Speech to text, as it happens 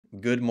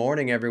Good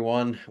morning,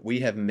 everyone. We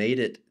have made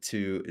it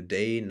to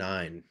day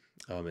 9.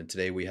 And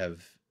today we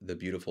have the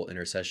beautiful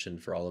intercession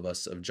for all of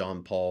us of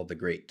John Paul the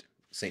Great,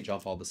 St.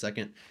 John Paul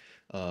II.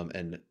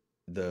 And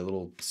the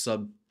little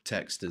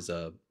subtext is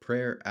a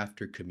prayer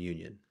after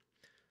communion.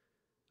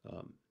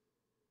 Um,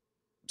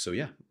 so,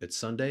 yeah, it's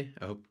Sunday.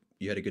 I hope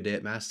you had a good day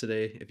at Mass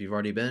today. If you've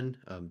already been,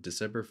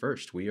 December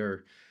 1st, we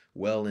are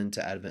well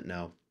into Advent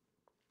now.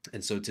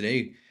 And so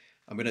today,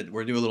 we're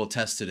gonna do a little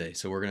test today.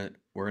 So we're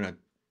gonna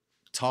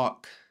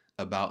talk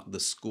about the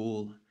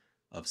school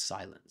of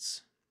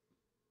silence.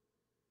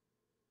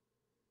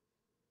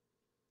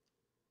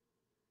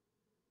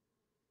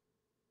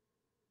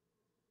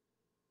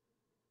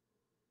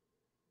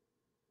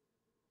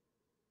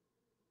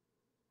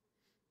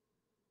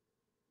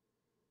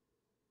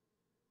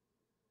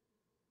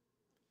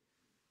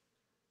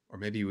 Or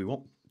maybe we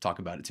won't talk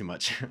about it too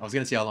much. I was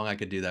gonna see how long I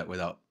could do that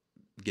without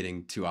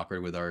getting too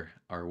awkward with our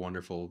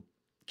wonderful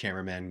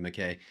cameraman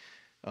McKay.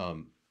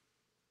 Um,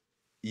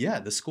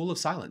 yeah, the school of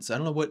silence. I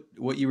don't know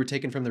what you were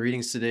taking from the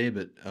readings today,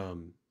 but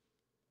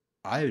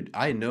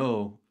I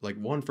know like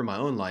one from my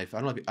own life. I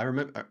don't know if I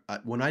remember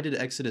when I did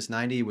Exodus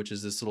 90, which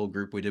is this little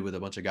group we did with a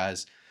bunch of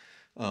guys.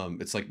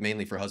 It's like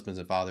mainly for husbands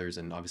and fathers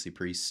and obviously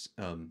priests,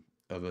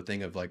 of a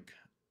thing of like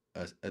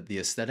the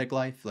aesthetic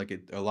life, like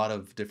a lot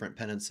of different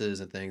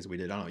penances and things we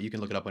did. I don't know. You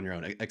can look it up on your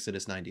own.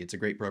 Exodus 90. It's a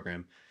great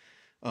program.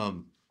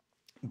 Um,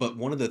 but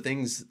one of the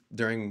things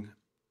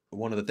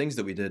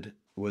that we did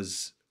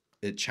was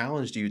it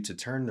challenged you to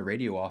turn the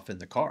radio off in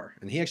the car.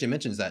 And he actually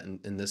mentions that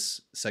in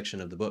this section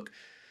of the book,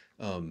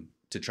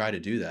 to try to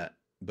do that.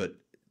 But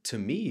to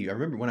me, I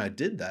remember when I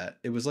did that,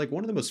 it was like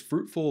one of the most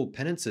fruitful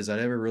penances I'd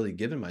ever really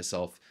given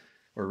myself.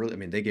 Or really, I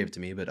mean, they gave it to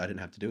me, but I didn't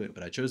have to do it,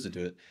 but I chose to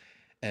do it.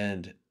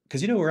 And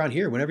because around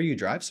here, whenever you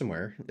drive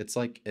somewhere, it's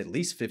like at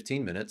least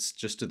 15 minutes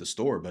just to the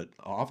store, but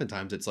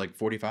oftentimes it's like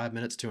 45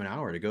 minutes to an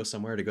hour to go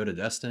somewhere, to go to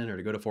Destin or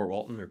to go to Fort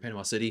Walton or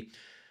Panama City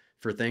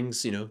for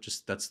things,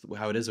 just that's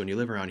how it is when you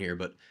live around here.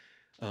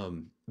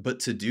 But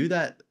to do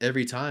that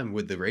every time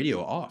with the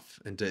radio off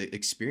and to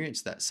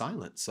experience that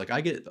silence, like I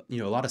get,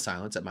 a lot of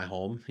silence at my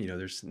home.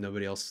 There's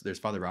nobody else. There's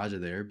Father Raja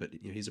there, but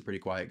he's a pretty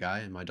quiet guy,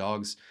 and my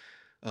dogs.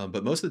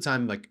 But most of the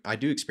time, like I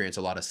do experience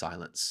a lot of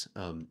silence.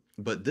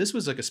 But this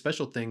was like a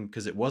special thing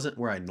because it wasn't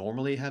where I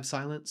normally have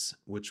silence,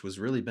 which was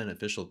really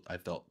beneficial, I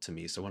felt, to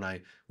me. So when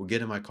I would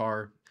get in my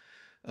car,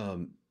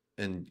 um,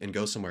 and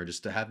go somewhere,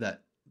 just to have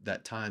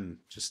that time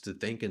just to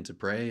think and to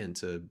pray and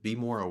to be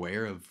more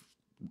aware of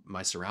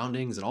my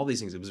surroundings and all these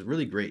things, it was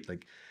really great.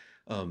 Like,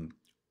 um,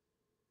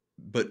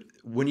 but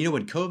when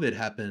COVID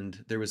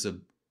happened, there was a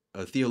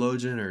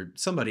theologian or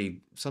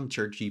somebody, some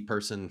churchy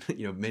person,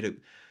 made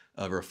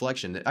a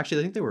reflection. Actually,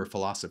 I think they were a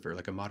philosopher,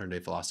 like a modern day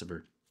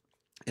philosopher.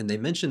 And they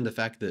mentioned the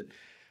fact that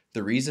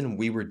the reason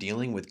we were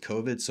dealing with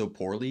COVID so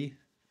poorly,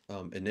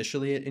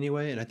 initially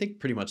anyway, and I think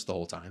pretty much the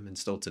whole time and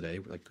still today,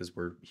 like, because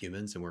we're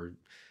humans and we're,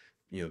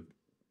 you know,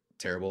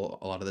 terrible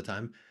a lot of the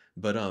time.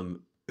 But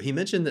he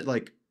mentioned that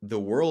like the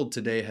world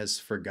today has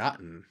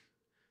forgotten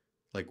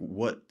like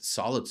what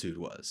solitude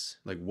was,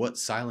 like what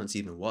silence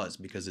even was,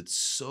 because it's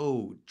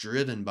so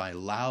driven by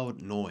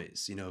loud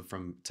noise,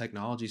 from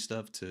technology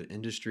stuff to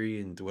industry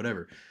and to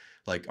whatever.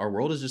 Like our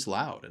world is just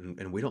loud,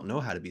 and we don't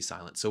know how to be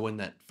silent. So when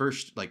that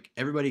first, like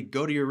everybody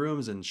go to your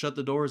rooms and shut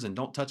the doors and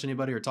don't touch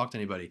anybody or talk to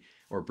anybody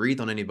or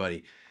breathe on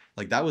anybody,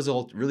 like that was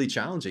all really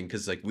challenging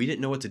because like we didn't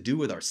know what to do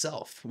with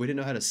ourselves. We didn't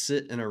know how to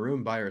sit in a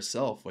room by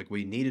ourselves. Like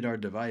we needed our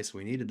device,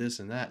 we needed this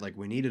and that, like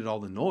we needed all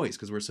the noise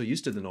because we're so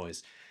used to the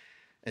noise.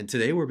 And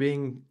today we're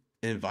being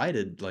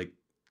invited, like,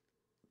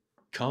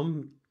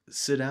 come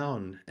sit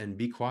down and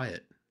be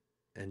quiet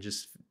and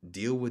just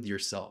deal with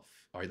yourself.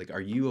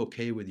 Are you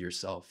okay with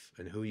yourself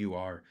and who you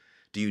are?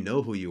 Do you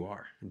know who you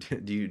are?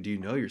 Do you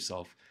know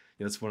yourself?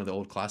 It's one of the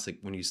old classic,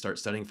 when you start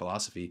studying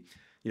philosophy,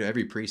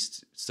 every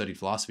priest studied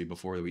philosophy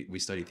before we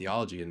studied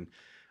theology. And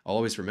I'll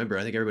always remember,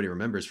 I think everybody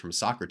remembers from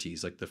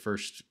Socrates, like the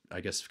first,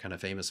 I guess, kind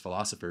of famous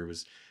philosopher,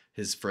 was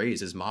his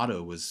phrase, his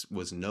motto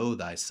was know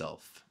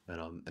thyself.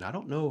 And I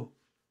don't know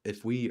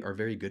if we are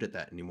very good at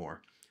that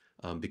anymore.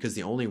 Because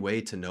the only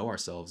way to know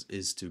ourselves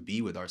is to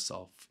be with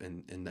ourselves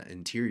in the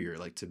interior,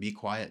 like to be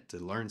quiet, to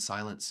learn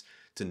silence,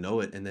 to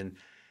know it. And then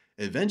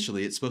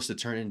eventually it's supposed to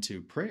turn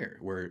into prayer,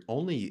 where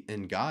only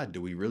in God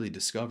do we really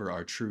discover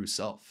our true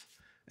self.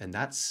 And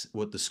that's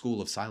what the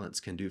school of silence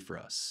can do for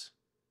us.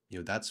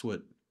 That's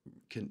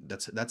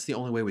the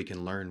only way we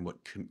can learn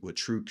what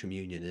true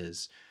communion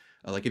is.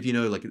 Like if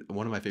like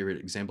one of my favorite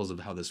examples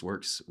of how this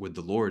works with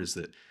the Lord is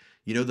that,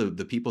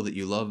 the people that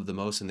you love the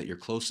most and that you're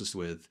closest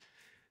with,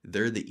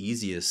 they're the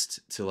easiest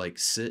to like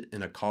sit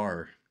in a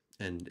car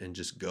and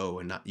just go,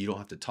 and not, you don't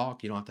have to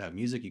talk, you don't have to have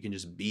music, you can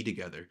just be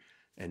together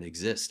and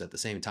exist at the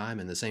same time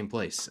in the same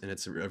place. And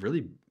it's a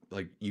really,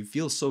 like, you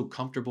feel so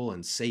comfortable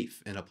and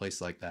safe in a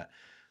place like that.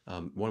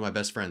 One of my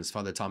best friends,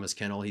 Father Thomas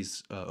Kennel,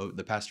 he's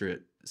the pastor at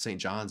St.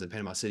 John's in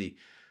Panama City.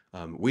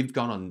 We've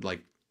gone on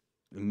like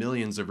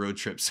millions of road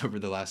trips over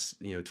the last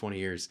 20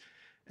 years.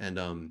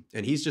 And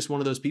he's just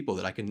one of those people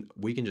that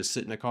we can just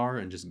sit in a car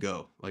and just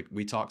go. Like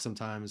we talk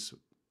sometimes,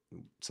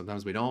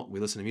 Sometimes we don't. We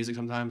listen to music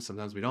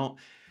sometimes we don't.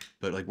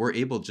 But like we're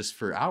able just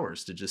for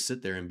hours to just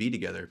sit there and be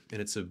together,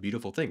 and it's a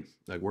beautiful thing.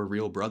 Like we're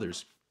real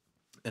brothers.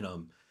 And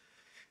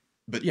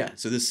but yeah,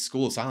 so this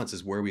school of silence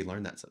is where we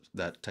learn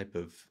that type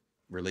of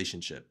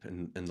relationship,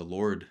 and the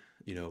Lord,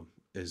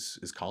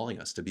 is calling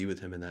us to be with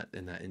him in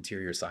that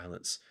interior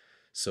silence.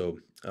 So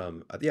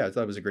yeah, I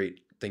thought it was a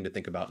great thing to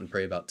think about and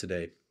pray about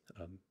today.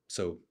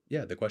 So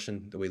yeah, the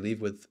question that we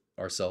leave with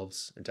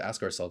ourselves and to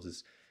ask ourselves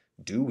is,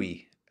 do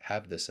we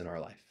have this in our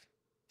life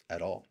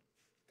at all?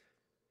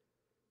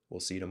 We'll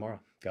see you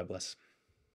tomorrow. God bless.